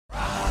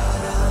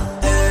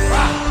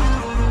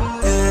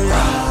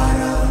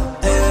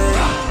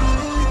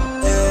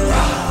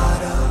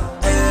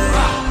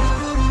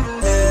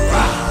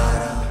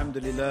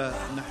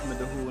لله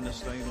نحمده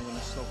ونستعينه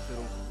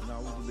ونستغفره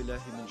ونعوذ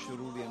بالله من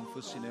شرور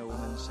أنفسنا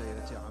ومن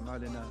سيئات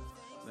أعمالنا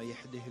من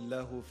يهده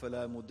الله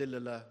فلا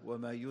مضل له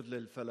وما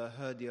يضلل فلا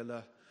هادي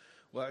له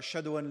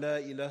وأشهد أن لا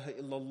إله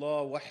إلا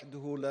الله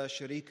وحده لا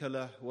شريك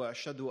له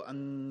وأشهد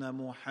أن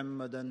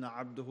محمدا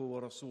عبده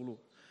ورسوله.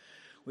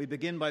 We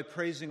begin by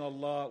praising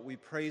Allah, we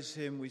praise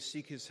Him, we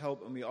seek His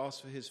help and we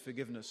ask for His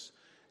forgiveness.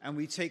 And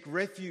we take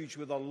refuge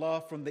with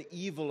Allah from the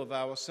evil of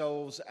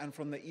ourselves and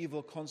from the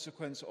evil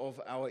consequence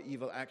of our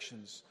evil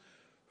actions.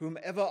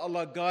 Whomever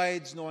Allah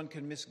guides, no one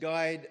can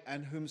misguide,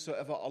 and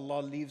whomsoever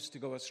Allah leaves to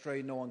go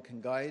astray, no one can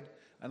guide.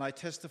 And I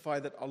testify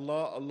that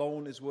Allah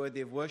alone is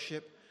worthy of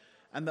worship,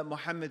 and that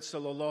Muhammad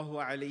sallallahu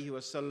alaihi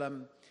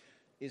wasallam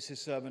is His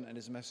servant and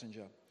His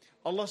messenger.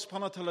 Allah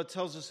subhanahu wa ta'ala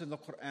tells us in the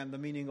Quran, the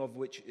meaning of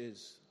which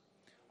is,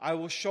 I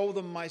will show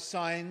them my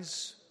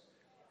signs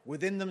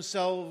within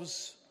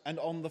themselves and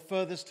on the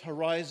furthest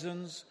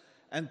horizons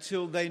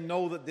until they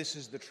know that this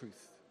is the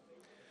truth.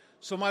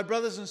 So my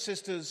brothers and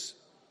sisters,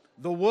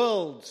 the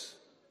world,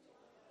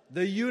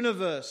 the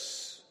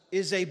universe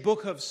is a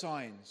book of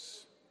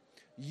signs.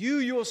 You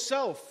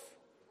yourself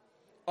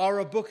are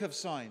a book of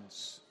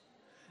signs.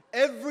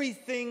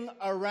 Everything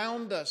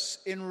around us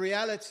in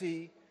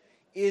reality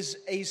is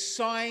a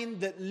sign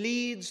that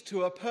leads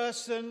to a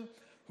person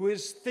who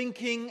is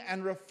thinking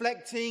and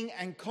reflecting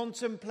and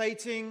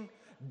contemplating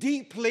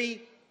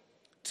deeply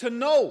to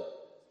know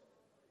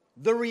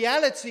the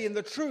reality and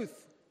the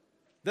truth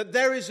that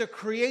there is a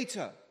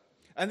creator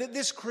and that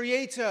this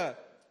creator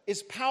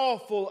is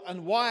powerful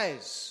and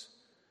wise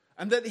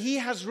and that he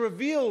has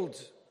revealed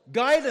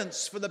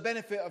guidance for the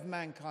benefit of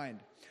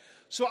mankind.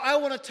 So I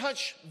want to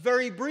touch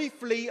very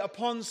briefly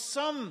upon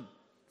some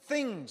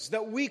things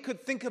that we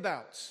could think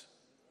about,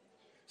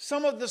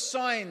 some of the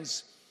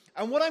signs.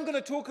 And what I'm going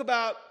to talk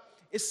about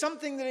is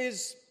something that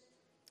is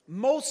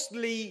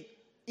mostly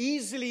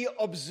easily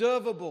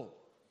observable.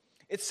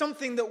 It's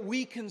something that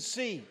we can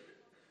see.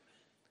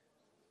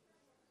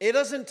 It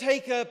doesn't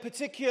take a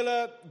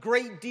particular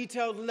great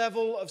detailed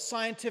level of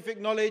scientific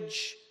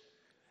knowledge.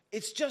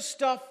 It's just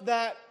stuff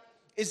that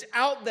is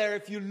out there.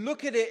 If you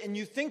look at it and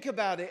you think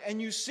about it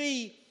and you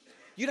see,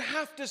 you'd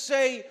have to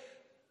say,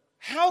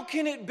 how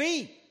can it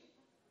be?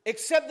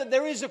 Except that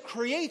there is a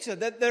creator,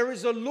 that there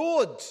is a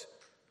Lord,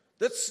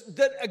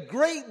 that a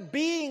great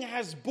being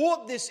has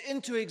brought this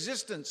into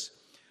existence.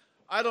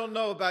 I don't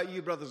know about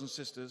you, brothers and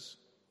sisters,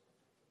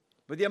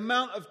 but the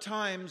amount of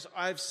times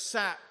I've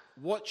sat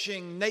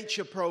watching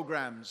nature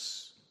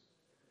programs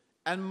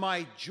and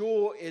my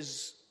jaw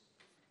is,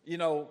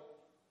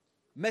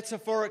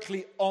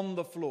 metaphorically on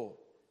the floor.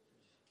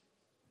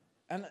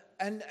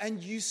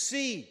 And you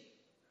see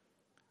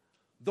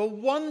the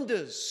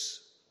wonders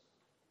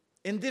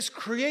in this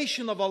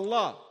creation of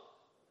Allah.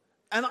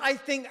 And I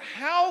think,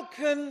 how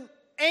can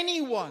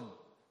anyone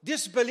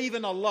disbelieve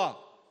in Allah?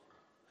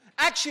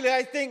 Actually,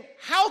 I think,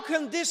 how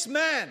can this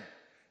man,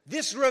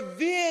 this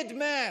revered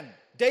man,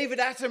 David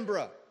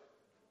Attenborough,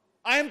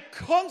 I am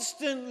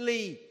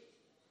constantly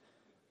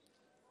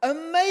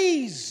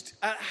amazed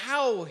at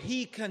how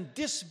he can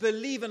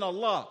disbelieve in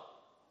Allah.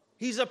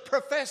 He's a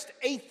professed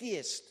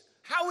atheist.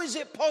 How is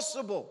it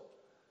possible?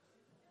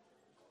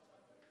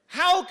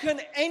 How can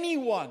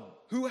anyone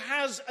who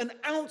has an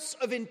ounce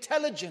of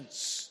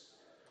intelligence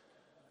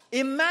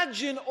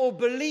imagine or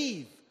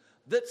believe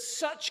that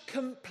such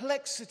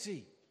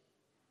complexity,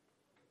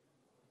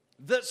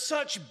 that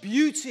such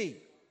beauty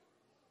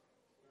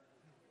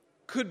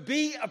could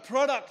be a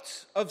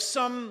product of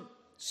some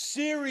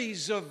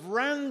series of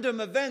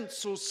random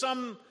events or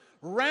some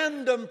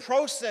random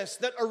process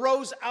that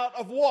arose out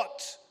of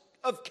what?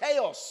 Of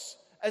chaos,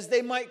 as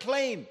they might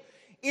claim.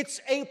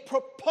 It's a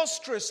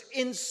preposterous,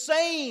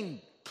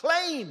 insane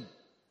claim.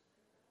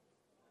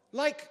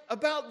 Like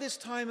about this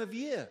time of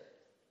year,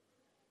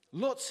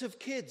 lots of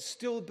kids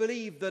still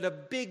believe that a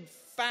big,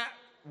 fat,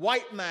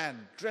 white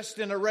man dressed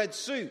in a red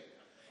suit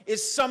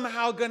is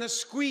somehow going to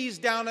squeeze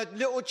down a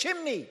little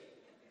chimney.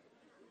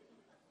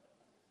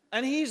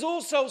 And he's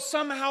also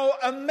somehow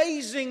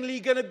amazingly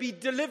going to be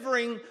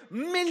delivering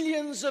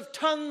millions of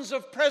tons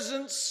of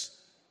presents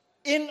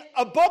in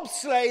a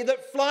bobsleigh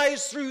that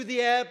flies through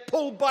the air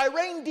pulled by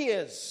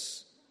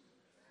reindeers.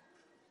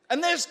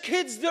 And there's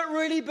kids that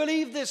really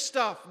believe this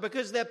stuff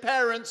because their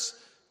parents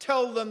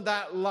tell them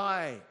that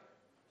lie.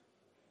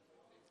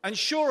 And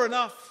sure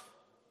enough,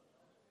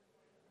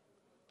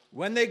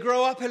 when they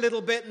grow up a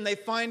little bit and they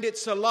find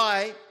it's a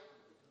lie,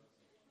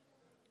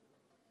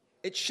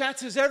 it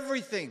shatters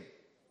everything.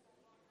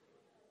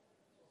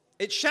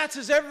 It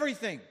shatters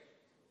everything.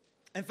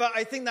 In fact,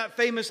 I think that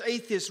famous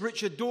atheist,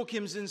 Richard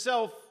Dawkins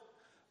himself,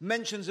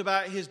 mentions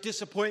about his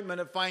disappointment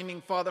of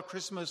finding Father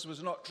Christmas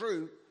was not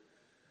true.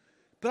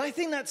 But I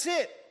think that's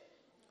it.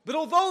 But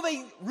although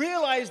they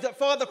realize that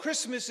Father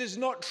Christmas is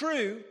not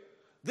true,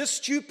 the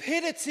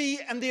stupidity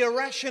and the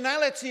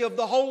irrationality of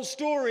the whole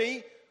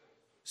story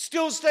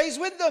still stays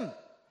with them.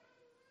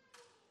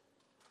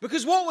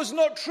 Because what was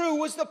not true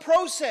was the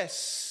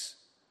process.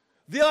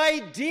 The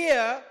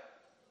idea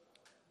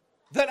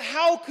That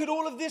how could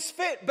all of this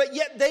fit? But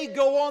yet they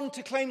go on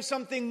to claim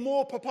something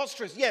more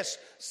preposterous. Yes,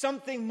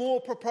 something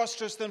more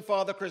preposterous than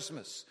Father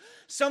Christmas.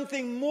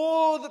 Something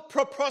more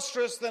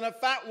preposterous than a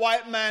fat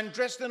white man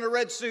dressed in a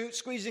red suit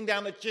squeezing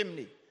down a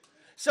chimney.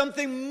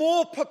 Something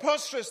more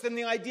preposterous than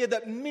the idea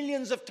that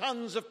millions of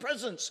tons of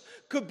presents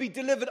could be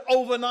delivered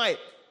overnight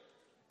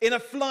in a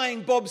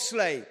flying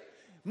bobsleigh.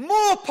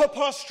 More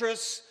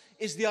preposterous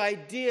is the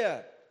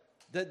idea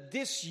that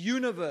this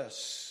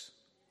universe,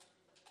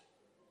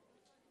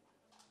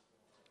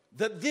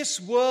 that this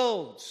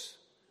world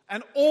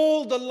and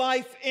all the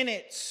life in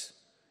it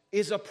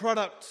is a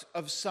product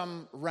of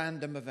some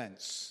random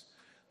events.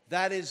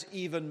 That is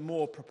even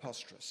more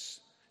preposterous.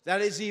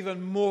 That is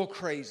even more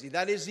crazy.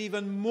 That is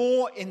even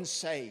more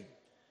insane.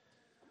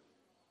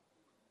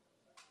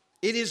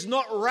 It is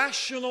not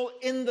rational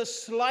in the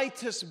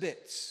slightest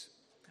bit.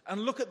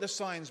 And look at the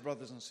signs,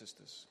 brothers and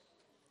sisters.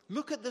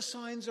 Look at the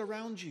signs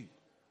around you.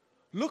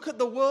 Look at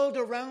the world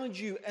around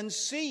you and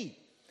see.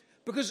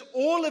 Because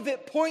all of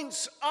it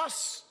points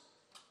us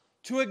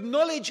to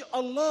acknowledge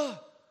Allah,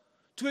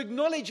 to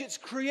acknowledge its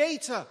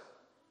creator,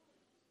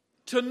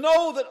 to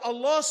know that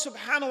Allah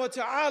subhanahu wa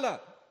ta'ala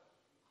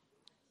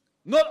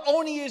not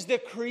only is the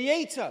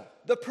creator,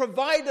 the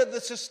provider, the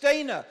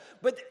sustainer,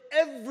 but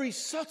every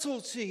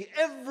subtlety,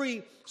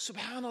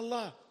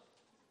 subhanallah,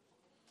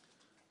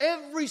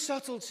 every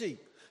subtlety,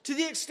 to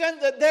the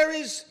extent that there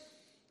is,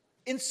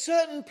 in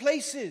certain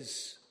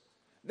places,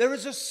 there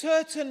is a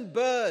certain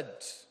bird,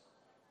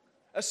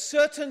 a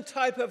certain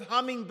type of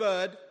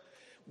hummingbird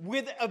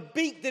with a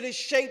beak that is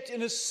shaped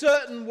in a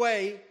certain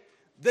way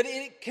that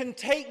it can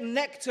take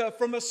nectar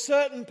from a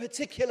certain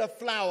particular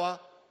flower,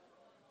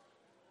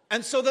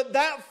 and so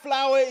that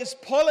flower is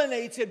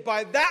pollinated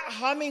by that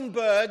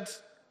hummingbird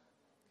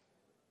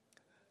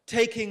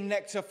taking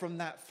nectar from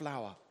that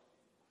flower.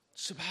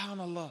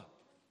 Subhanallah.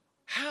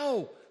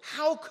 How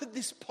could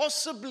this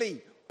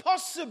possibly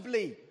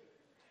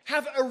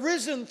have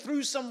arisen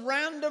through some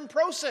random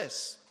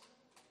process?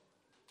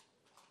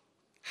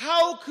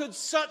 How could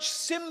such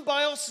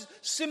symbiosis,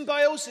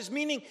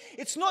 meaning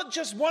it's not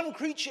just one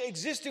creature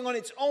existing on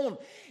its own,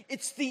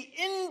 it's the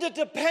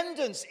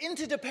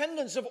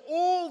interdependence of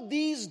all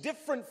these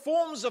different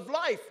forms of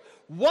life,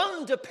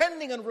 one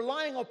depending and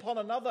relying upon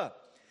another.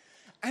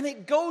 And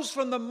it goes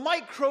from the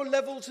micro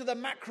level to the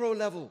macro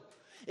level.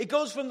 It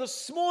goes from the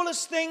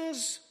smallest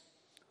things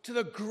to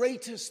the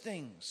greatest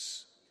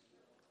things.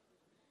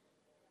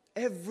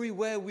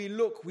 Everywhere we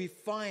look, we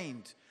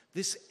find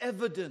this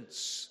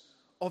evidence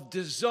of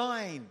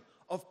design,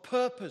 of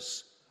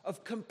purpose,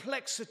 of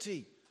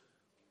complexity,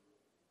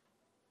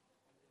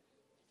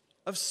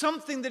 of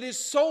something that is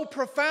so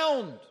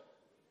profound.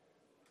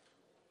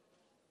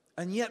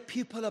 And yet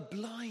people are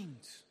blind.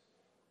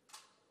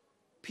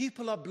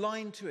 People are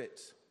blind to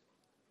it.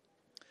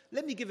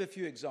 Let me give a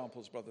few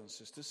examples, brothers and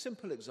sisters,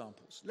 simple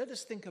examples. Let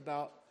us think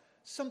about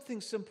something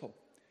simple.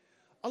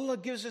 Allah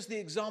gives us the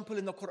example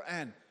in the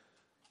Quran,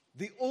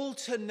 the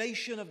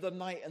alternation of the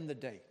night and the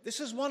day.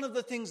 This is one of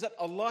the things that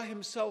Allah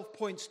Himself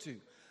points to,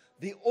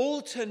 the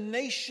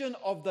alternation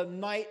of the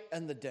night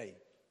and the day.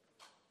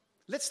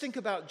 Let's think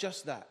about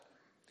just that.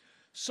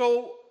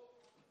 So,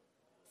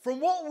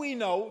 from what we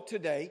know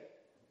today,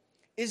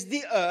 is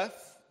the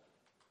earth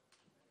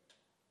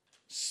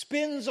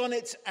spins on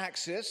its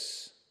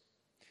axis,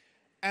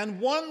 and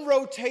one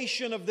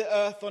rotation of the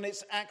earth on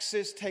its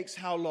axis takes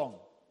how long?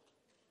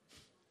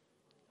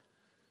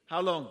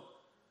 How long?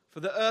 For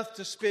the earth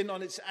to spin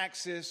on its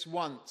axis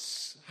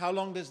once, how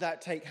long does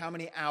that take? How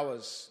many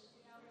hours?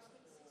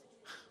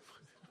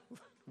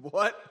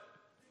 What?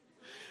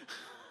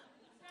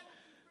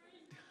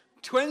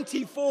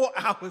 24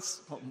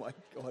 hours. Oh my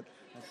God.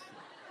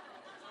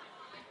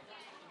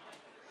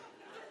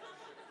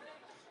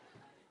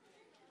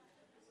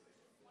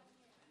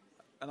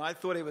 And I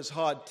thought it was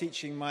hard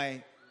teaching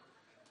my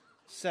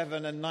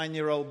 7- and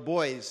 9-year-old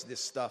boys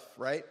this stuff,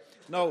 right?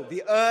 No,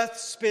 the earth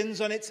spins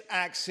on its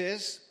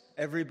axis,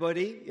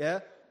 everybody,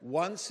 yeah?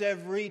 Once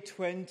every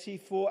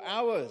 24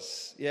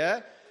 hours, yeah?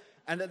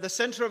 And at the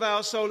center of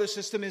our solar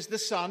system is the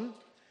sun.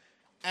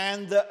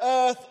 And the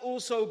earth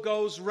also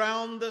goes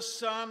round the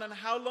sun. And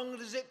how long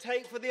does it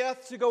take for the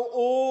earth to go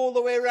all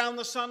the way around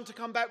the sun to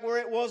come back where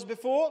it was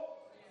before?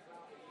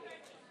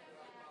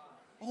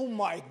 Oh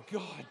my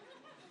God.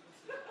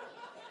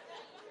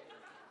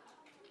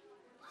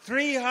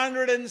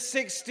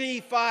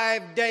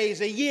 365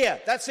 days, a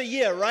year. That's a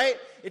year, right?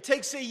 It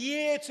takes a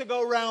year to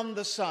go round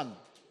the sun.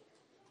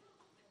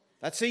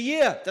 That's a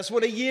year. That's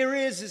what a year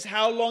is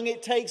how long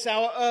it takes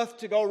our earth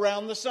to go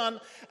round the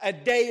sun. A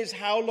day is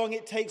how long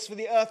it takes for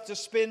the earth to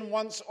spin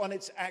once on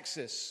its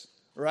axis,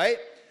 right?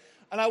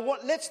 And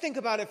let's think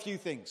about a few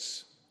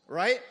things,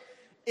 right?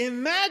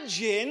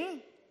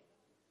 Imagine,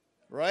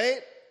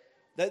 right,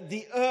 that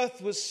the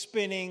earth was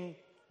spinning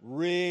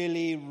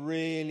really,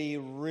 really,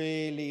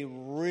 really,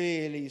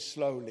 really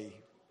slowly.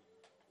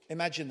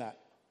 Imagine that.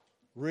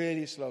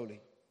 Really slowly.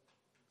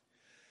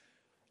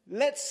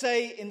 Let's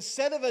say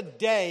instead of a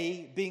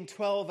day being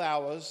 12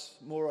 hours,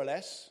 more or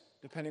less,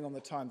 depending on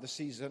the time, the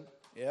season,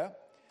 yeah?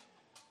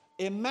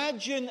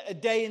 imagine a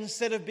day,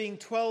 instead of being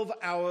 12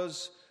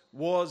 hours,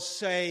 was,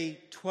 say,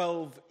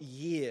 12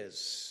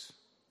 years.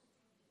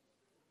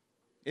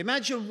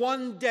 Imagine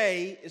one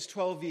day is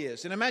 12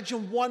 years. And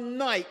imagine one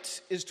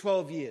night is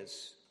 12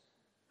 years.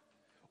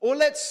 Or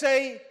let's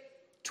say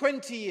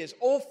 20 years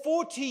or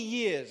 40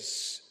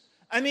 years.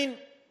 I mean,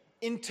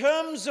 in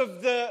terms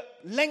of the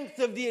length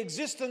of the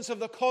existence of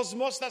the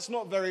cosmos, that's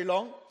not very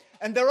long.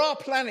 And there are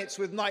planets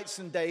with nights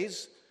and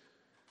days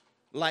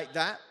like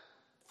that,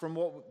 from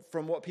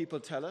what people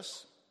tell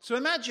us. So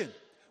imagine,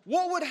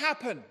 what would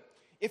happen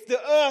if the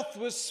earth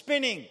was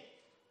spinning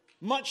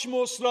much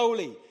more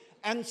slowly?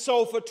 And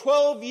so for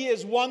 12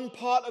 years, one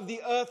part of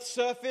the earth's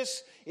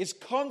surface is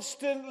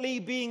constantly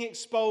being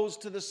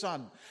exposed to the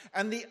sun,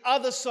 and the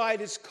other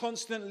side is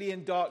constantly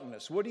in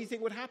darkness. What do you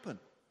think would happen?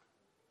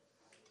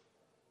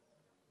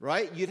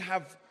 Right? You'd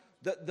have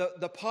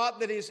the part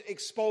that is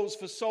exposed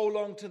for so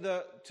long to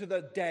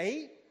the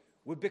day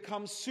would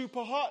become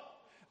super hot,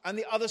 and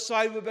the other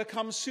side would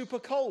become super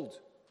cold.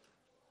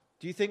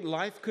 Do you think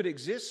life could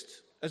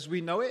exist as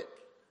we know it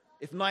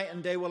if night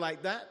and day were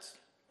like that?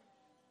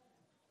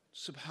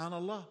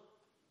 Subhanallah.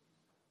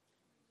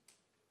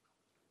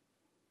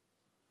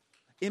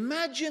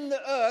 Imagine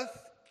the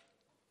earth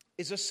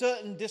is a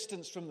certain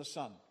distance from the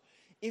sun.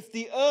 If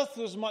the earth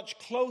was much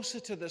closer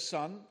to the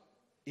sun,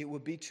 it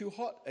would be too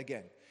hot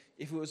again.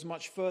 If it was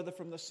much further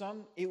from the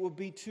sun, it would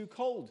be too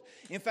cold.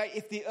 In fact,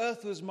 if the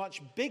earth was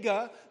much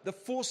bigger, the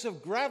force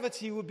of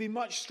gravity would be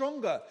much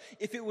stronger.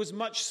 If it was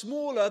much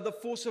smaller, the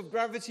force of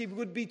gravity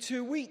would be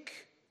too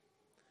weak.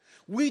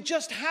 We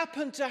just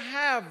happen to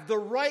have the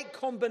right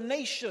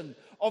combination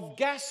of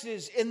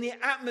gases in the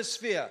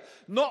atmosphere.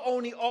 Not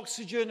only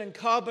oxygen and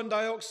carbon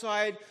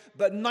dioxide,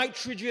 but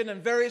nitrogen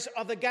and various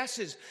other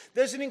gases.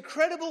 There's an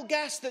incredible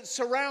gas that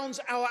surrounds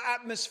our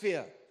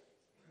atmosphere.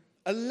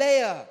 A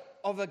layer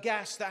of a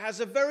gas that has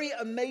a very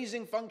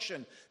amazing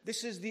function.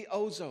 This is the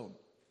ozone.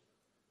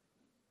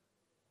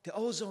 The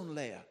ozone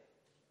layer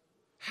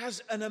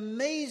has an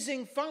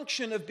amazing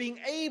function of being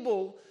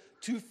able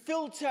to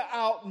filter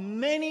out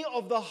many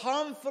of the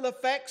harmful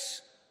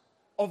effects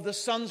of the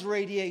sun's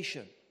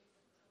radiation.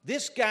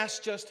 This gas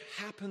just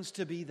happens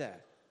to be there,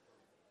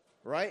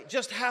 right?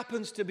 Just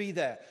happens to be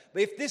there.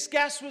 But if this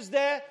gas was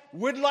there,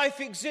 would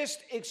life exist?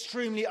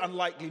 Extremely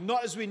unlikely.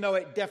 Not as we know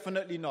it,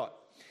 definitely not.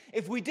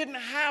 If we didn't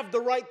have the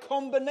right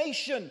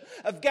combination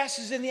of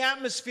gases in the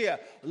atmosphere,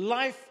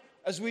 life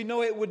as we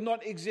know it would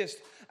not exist.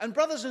 And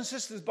brothers and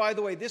sisters, by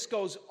the way, this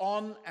goes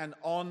on and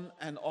on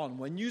and on.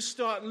 When you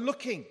start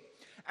looking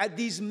at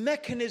these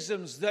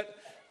mechanisms that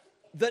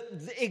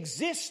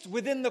exist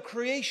within the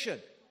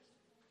creation,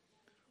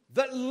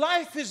 that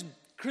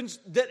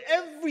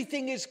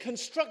everything is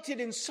constructed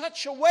in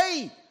such a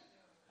way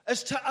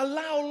as to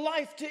allow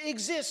life to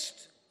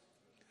exist.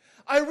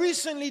 I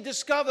recently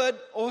discovered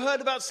or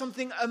heard about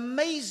something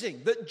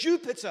amazing, that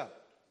Jupiter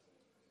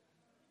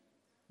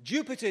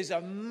is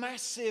a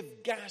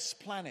massive gas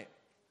planet.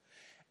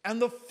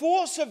 And the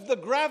force of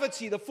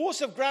gravity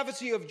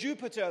of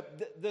Jupiter,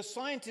 the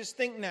scientists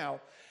think now,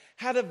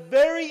 had a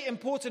very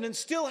important and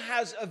still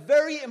has a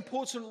very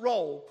important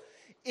role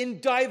in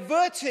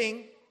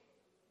diverting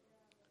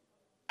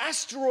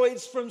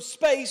asteroids from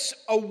space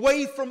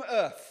away from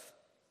Earth.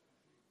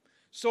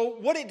 So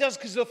what it does,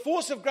 because the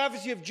force of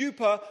gravity of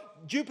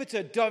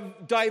Jupiter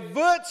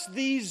diverts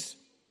these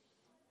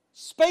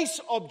space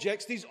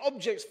objects, these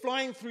objects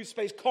flying through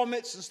space,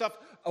 comets and stuff,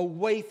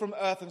 away from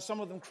Earth, and some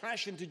of them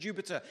crash into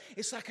Jupiter.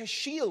 It's like a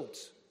shield.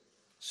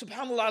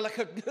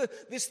 SubhanAllah,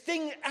 this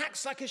thing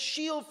acts like a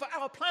shield for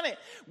our planet.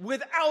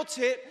 Without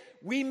it,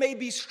 we may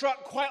be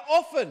struck quite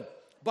often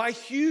by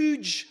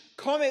huge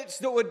comets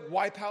that would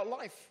wipe out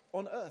life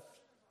on Earth.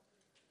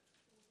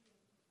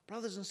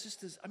 Brothers and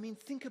sisters, I mean,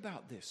 think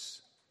about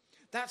this.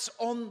 That's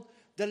on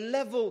the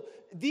level.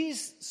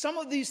 Some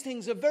of these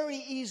things are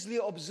very easily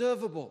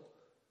observable.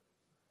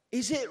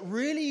 Is it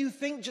really, you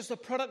think, just a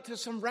product of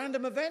some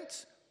random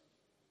event?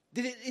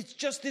 It's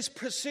just this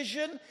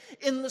precision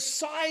in the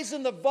size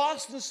and the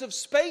vastness of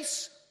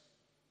space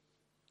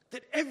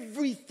that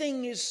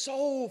everything is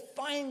so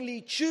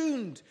finely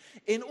tuned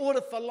in order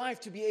for life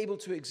to be able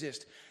to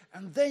exist.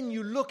 And then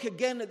you look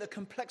again at the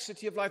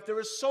complexity of life. There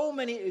are so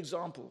many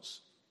examples.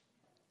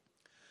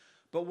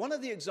 But one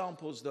of the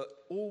examples that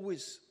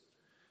always,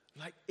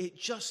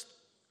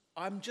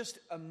 I'm just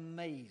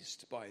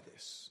amazed by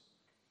this,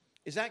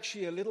 is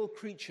actually a little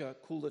creature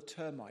called a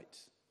termite.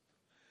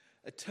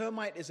 A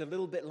termite is a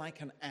little bit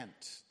like an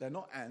ant. They're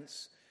not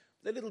ants.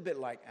 They're a little bit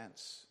like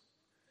ants.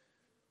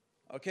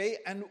 Okay?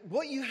 And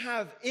what you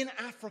have in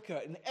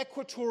Africa, in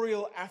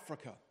equatorial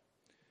Africa,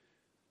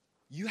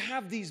 you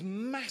have these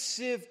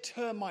massive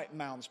termite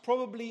mounds,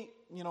 probably,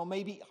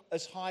 maybe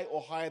as high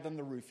or higher than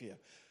the roof here.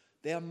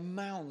 They are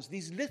mounds.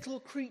 These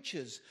little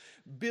creatures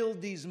build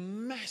these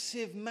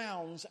massive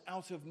mounds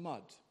out of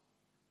mud,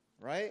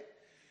 right?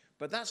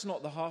 But that's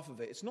not the half of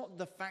it. It's not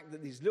the fact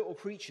that these little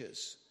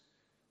creatures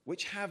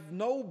which have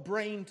no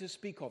brain to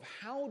speak of.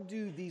 How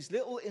do these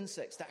little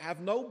insects that have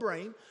no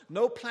brain,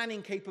 no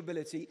planning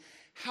capability,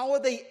 how are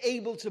they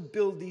able to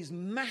build these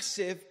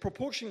massive,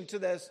 proportionally to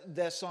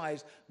their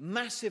size,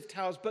 massive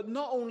towers? But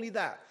not only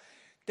that,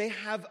 they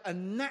have a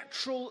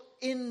natural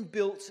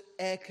inbuilt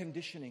air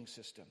conditioning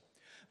system.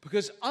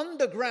 Because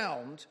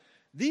underground,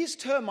 these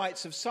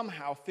termites have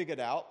somehow figured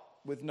out,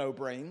 with no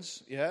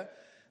brains,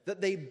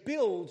 that they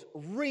build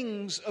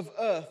rings of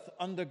earth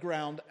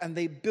underground, and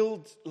they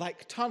build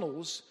like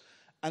tunnels.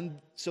 And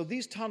so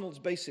these tunnels,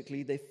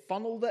 basically, they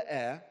funnel the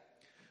air.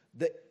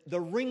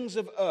 The rings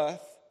of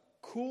earth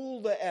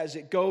cool the air as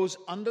it goes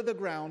under the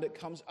ground. It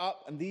comes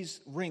up, and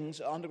these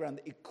rings are underground.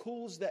 It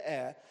cools the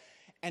air,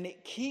 and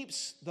it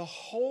keeps the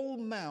whole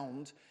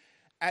mound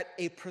at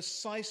a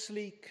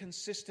precisely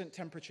consistent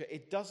temperature.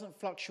 It doesn't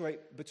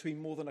fluctuate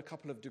between more than a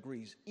couple of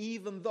degrees,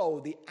 even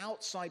though the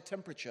outside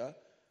temperature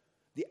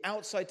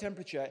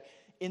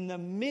in the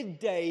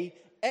midday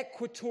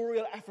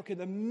equatorial Africa, in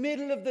the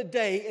middle of the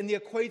day in the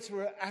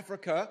equator of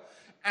Africa,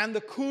 and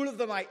the cool of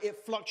the night, it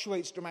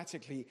fluctuates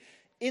dramatically.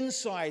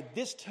 Inside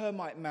this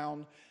termite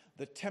mound,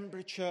 the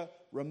temperature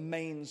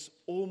remains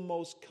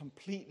almost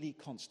completely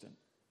constant.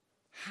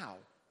 How?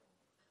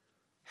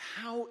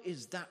 How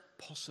is that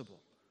possible?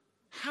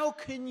 How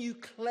can you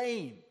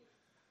claim?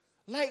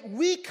 Like,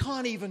 we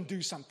can't even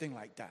do something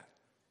like that.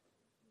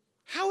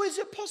 How is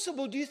it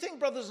possible, do you think,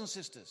 brothers and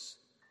sisters?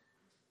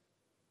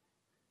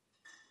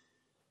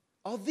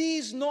 Are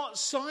these not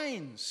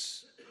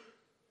signs?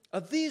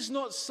 Are these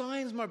not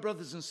signs, my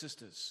brothers and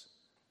sisters,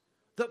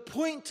 that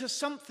point to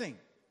something?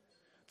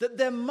 That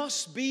there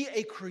must be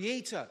a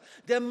creator.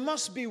 There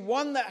must be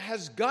one that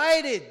has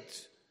guided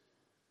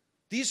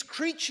these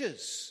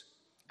creatures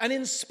and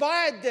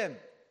inspired them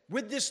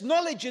with this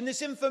knowledge and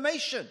this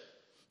information.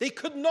 They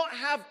could not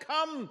have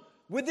come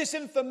with this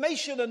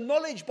information and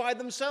knowledge by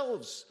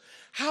themselves.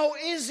 How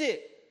is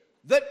it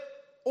that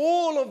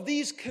all of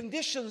these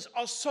conditions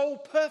are so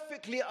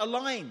perfectly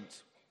aligned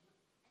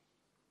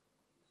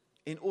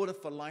in order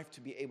for life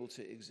to be able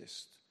to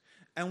exist?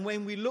 And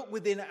when we look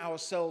within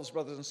ourselves,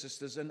 brothers and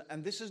sisters,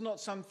 and this is not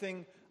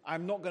something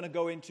I'm not going to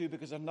go into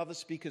because another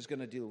speaker is going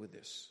to deal with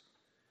this,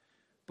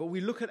 but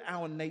we look at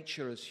our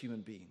nature as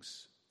human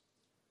beings.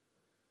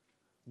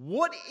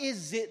 What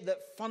is it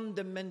that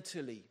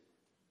fundamentally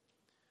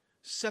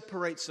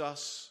separates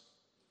us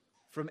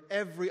from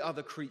every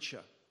other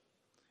creature?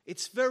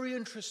 It's very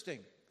interesting,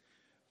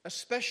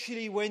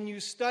 especially when you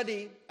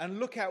study and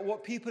look at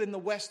what people in the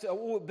West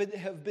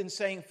have been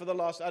saying for the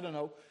last,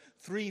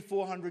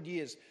 300-400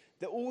 years.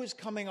 They're always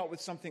coming up with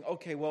something.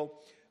 Okay, well,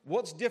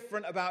 what's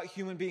different about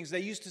human beings? They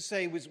used to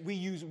say was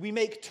we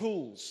make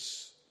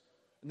tools.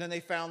 And then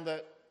they found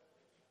that,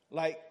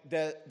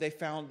 they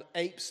found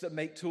apes that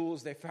make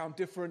tools. They found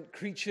different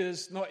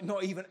creatures,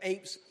 not even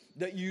apes,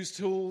 that use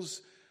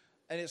tools.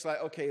 And it's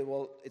like, okay,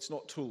 well, it's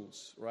not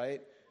tools,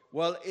 right?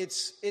 Well,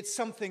 it's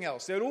something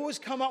else. They would always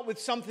come up with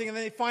something, and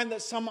then they find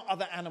that some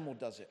other animal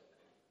does it.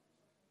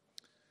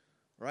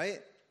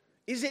 Right?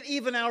 Is it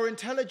even our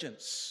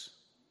intelligence?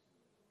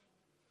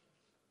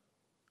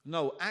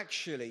 No,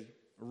 actually,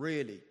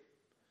 really,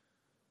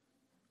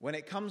 when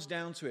it comes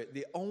down to it,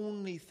 the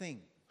only thing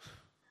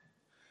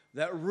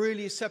that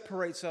really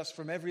separates us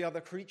from every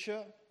other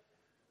creature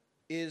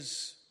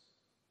is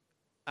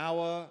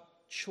our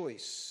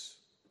choice.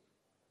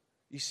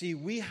 You see,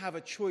 we have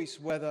a choice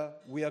whether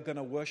we are going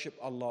to worship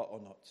Allah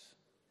or not,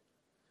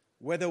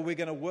 whether we're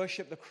going to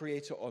worship the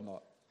Creator or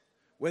not,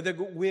 whether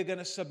we're going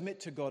to submit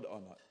to God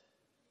or not.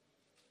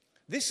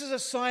 This is a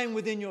sign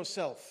within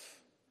yourself.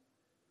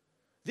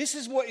 This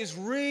is what is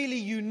really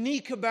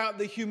unique about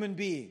the human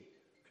being.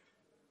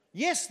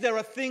 Yes, there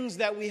are things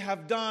that we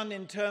have done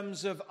in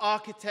terms of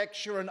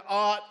architecture and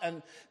art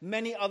and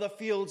many other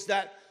fields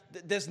that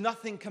there's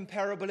nothing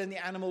comparable in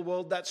the animal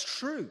world. That's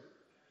true.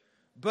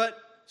 But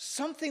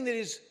something that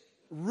is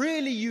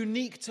really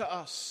unique to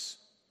us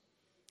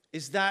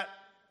is that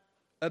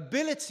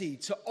ability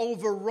to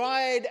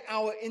override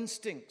our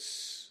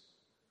instincts,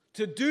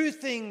 to do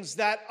things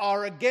that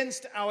are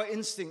against our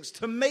instincts,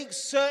 to make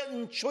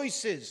certain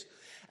choices.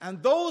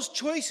 And those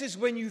choices,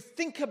 when you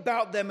think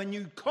about them and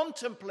you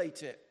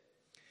contemplate it,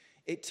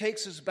 it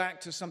takes us back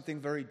to something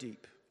very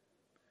deep.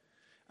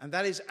 And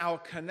that is our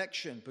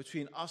connection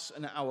between us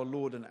and our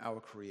Lord and our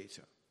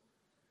Creator.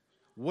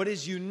 What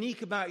is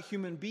unique about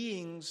human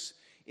beings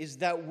is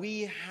that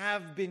we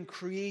have been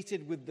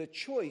created with the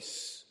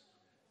choice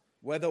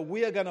whether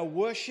we are going to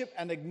worship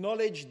and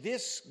acknowledge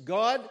this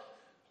God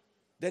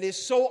that is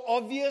so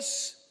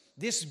obvious,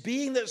 this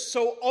being that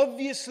so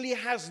obviously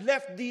has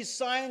left these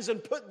signs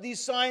and put these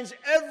signs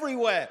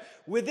everywhere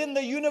within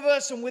the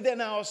universe and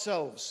within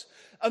ourselves.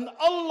 And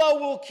Allah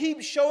will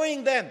keep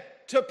showing them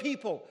to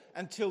people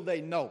until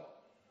they know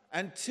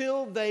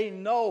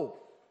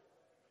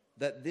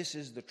that this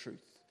is the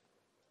truth.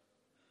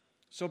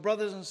 So,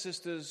 brothers and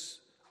sisters,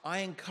 I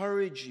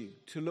encourage you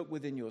to look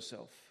within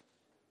yourself.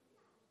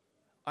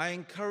 I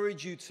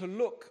encourage you to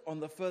look on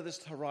the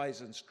furthest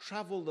horizons.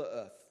 Travel the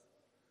earth.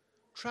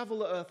 Travel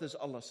the earth, as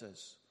Allah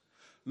says.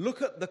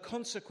 Look at the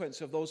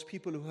consequence of those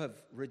people who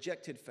have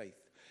rejected faith.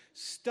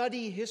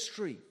 Study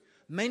history.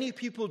 Many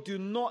people do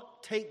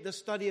not take the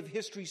study of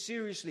history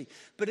seriously,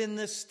 but in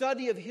the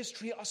study of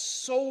history are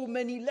so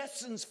many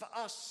lessons for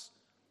us.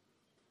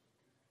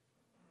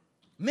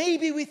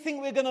 Maybe we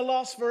think we're going to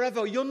last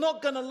forever. You're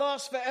not going to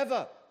last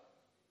forever.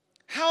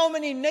 How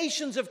many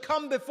nations have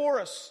come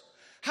before us?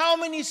 How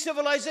many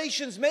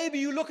civilizations? Maybe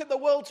you look at the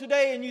world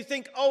today and you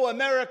think, oh,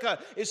 America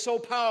is so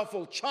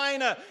powerful.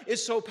 China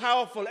is so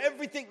powerful.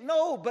 Everything.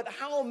 No, but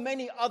how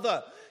many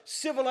other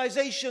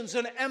civilizations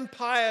and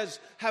empires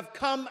have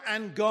come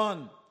and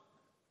gone?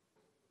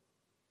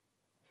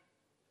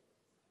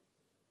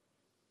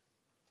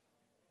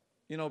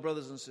 You know,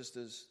 brothers and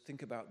sisters,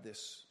 think about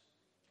this.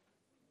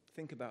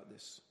 Think about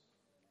this.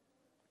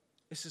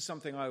 This is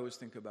something I always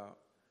think about.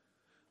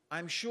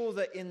 I'm sure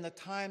that in the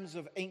times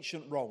of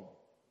ancient Rome,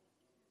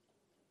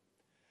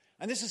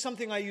 and this is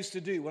something I used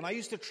to do when I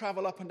used to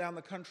travel up and down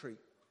the country.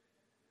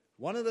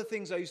 One of the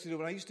things I used to do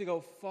when I used to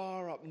go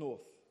far up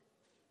north,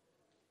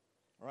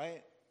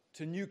 right,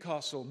 to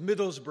Newcastle,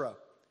 Middlesbrough,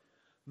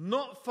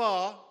 not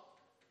far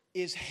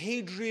is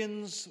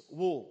Hadrian's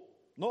Wall.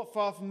 Not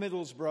far from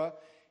Middlesbrough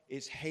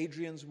is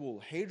Hadrian's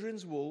Wall.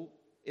 Hadrian's Wall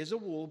is a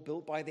wall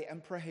built by the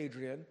Emperor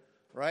Hadrian,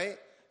 right,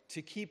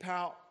 to keep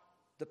out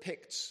the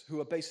Picts, who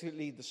are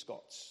basically the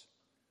Scots,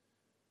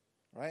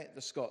 right,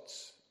 the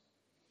Scots.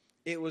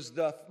 It was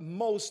the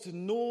most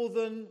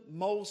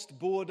northernmost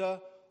border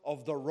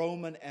of the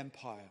Roman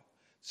Empire,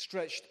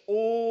 stretched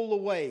all the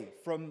way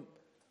from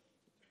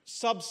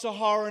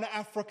sub-Saharan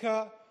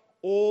Africa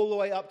all the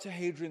way up to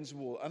Hadrian's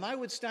Wall. And I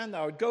would stand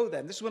there, I would go there.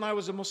 And this is when I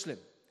was a Muslim.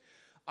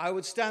 I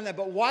would stand there,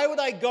 but why would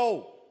I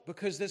go?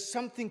 Because there's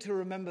something to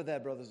remember there,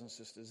 brothers and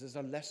sisters. There's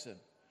a lesson.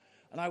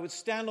 And I would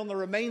stand on the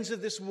remains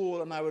of this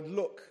wall and I would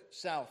look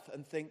south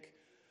and think,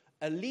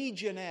 a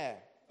legionnaire,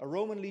 a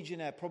Roman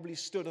legionnaire probably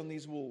stood on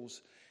these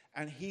walls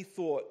and he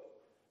thought,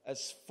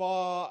 as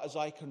far as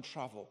I can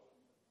travel,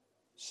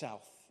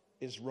 south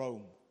is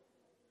Rome.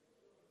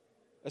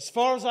 As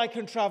far as I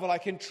can travel, I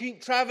can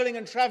keep traveling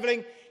and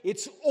traveling.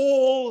 It's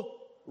all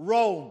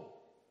Rome.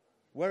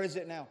 Where is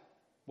it now?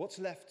 What's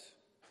left?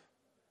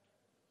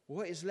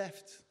 What is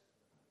left?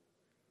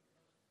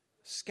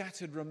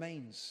 Scattered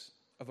remains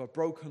of a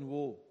broken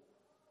wall.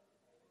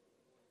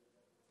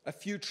 A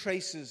few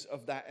traces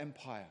of that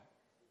empire.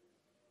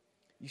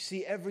 You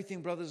see,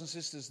 everything, brothers and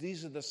sisters,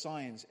 these are the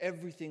signs.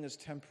 Everything is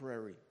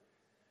temporary.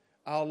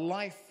 Our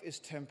life is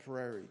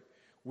temporary.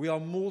 We are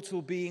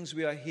mortal beings.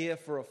 We are here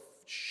for a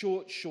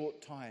short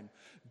time.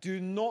 Do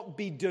not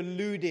be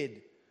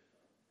deluded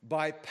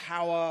by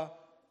power.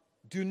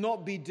 Do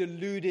not be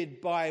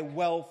deluded by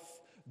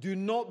wealth. Do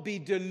not be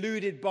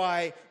deluded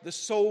by the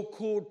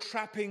so-called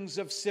trappings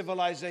of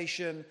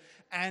civilization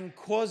and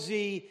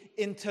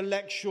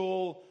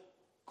quasi-intellectual,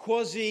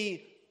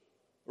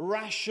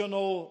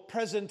 quasi-rational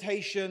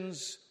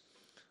presentations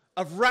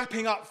of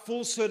wrapping up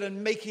falsehood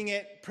and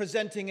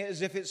presenting it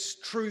as if it's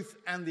truth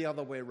and the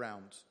other way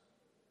around.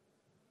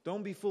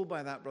 Don't be fooled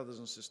by that, brothers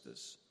and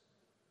sisters.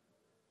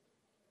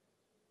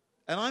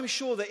 And I'm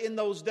sure that in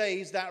those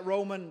days, that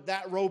Roman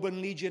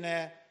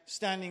legionnaire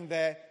standing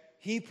there,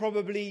 he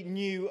probably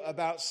knew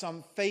about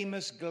some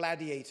famous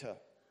gladiator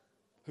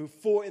who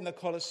fought in the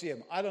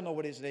Colosseum. I don't know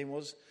what his name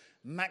was.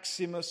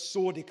 Maximus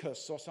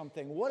Sordicus or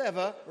something.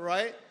 Whatever,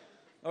 right?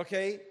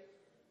 Okay.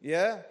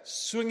 Yeah.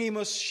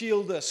 Swingimus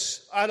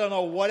Shieldus. I don't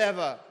know,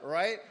 whatever,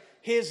 right?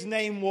 His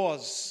name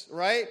was,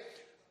 right?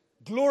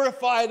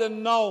 Glorified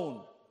and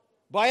known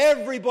by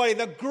everybody.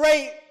 The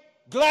great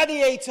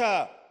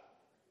gladiator.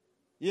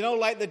 You know,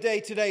 like the day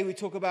today we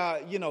talk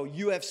about,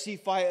 UFC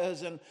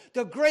fighters and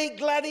the great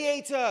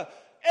gladiator.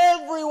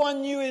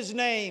 Everyone knew his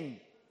name.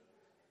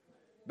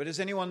 But does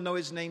anyone know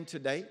his name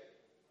today?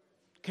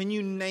 Can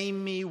you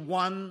name me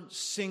one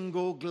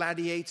single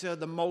gladiator,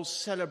 the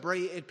most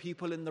celebrated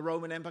people in the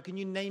Roman Empire? Can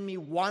you name me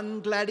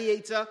one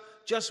gladiator?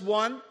 Just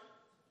one?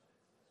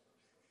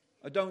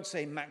 Don't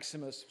say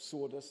Maximus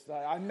Sordus.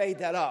 I made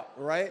that up,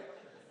 right?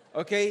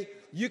 Okay?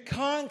 You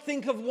can't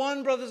think of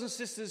one, brothers and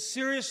sisters.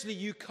 Seriously,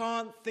 you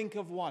can't think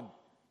of one.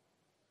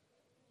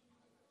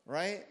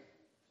 Right?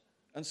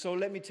 And so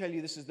let me tell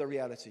you, this is the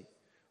reality.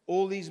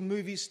 All these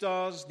movie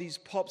stars, these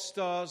pop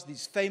stars,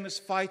 these famous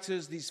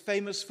fighters, these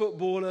famous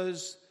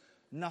footballers,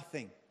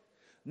 nothing.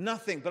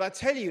 Nothing. But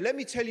let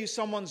me tell you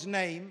someone's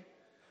name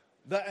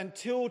that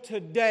until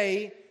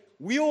today,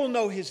 we all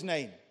know his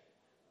name.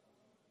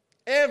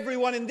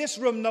 Everyone in this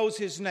room knows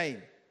his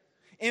name.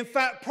 In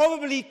fact,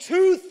 probably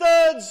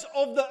 2/3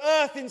 of the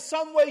earth in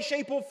some way,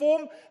 shape, or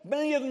form,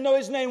 many of them know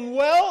his name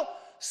well.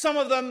 Some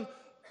of them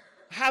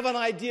have an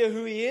idea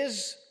who he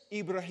is.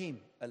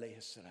 Ibrahim,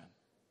 alayhi salam.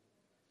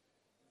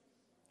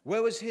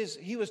 Where was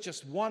he was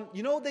just one.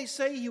 They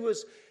say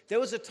there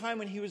was a time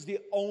when he was the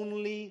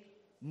only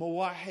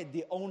muwahid,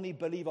 the only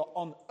believer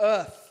on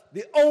earth.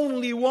 The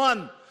only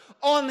one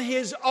on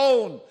his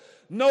own.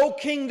 No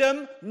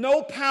kingdom,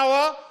 no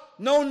power,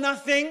 no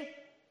nothing.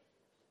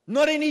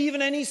 Not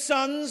even any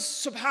sons,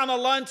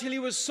 subhanAllah, until he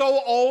was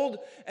so old.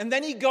 And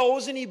then he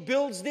goes and he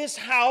builds this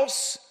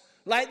house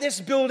like this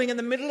building in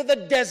the middle of the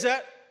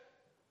desert,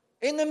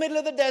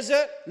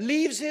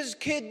 leaves his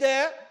kid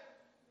there.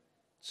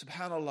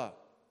 Subhanallah.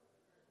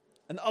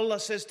 And Allah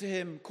says to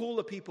him, call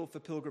the people for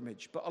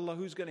pilgrimage. But Allah,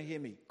 who's going to hear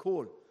me?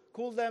 Call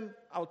them,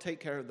 I'll take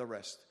care of the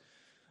rest.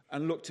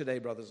 And look today,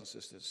 brothers and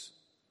sisters.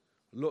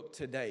 Look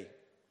today.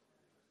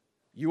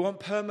 You want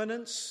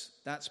permanence?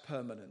 That's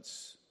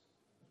permanence.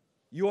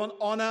 You want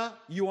honor?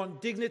 You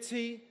want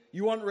dignity?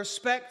 You want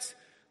respect?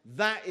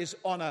 That is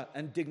honor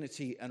and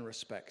dignity and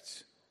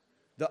respect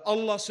that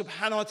Allah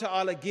subhanahu wa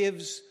ta'ala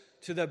gives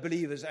to the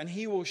believers. And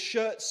He will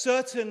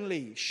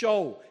certainly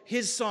show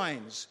His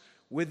signs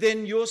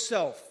within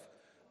yourself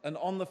and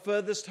on the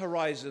furthest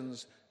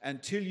horizons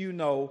until you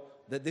know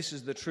that this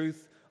is the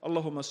truth.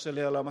 Allahumma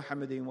salli ala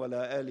Muhammadin wa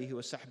ala alihi wa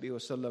sahbihi wa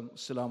sallam.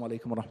 Assalamu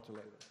alaikum wa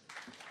rahmatullahi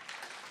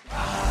wa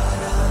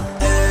barakatuh.